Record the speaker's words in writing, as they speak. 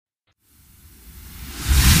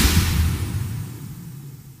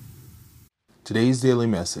Today's daily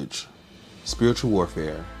message, spiritual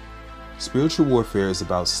warfare. Spiritual warfare is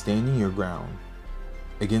about standing your ground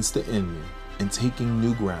against the enemy and taking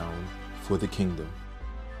new ground for the kingdom.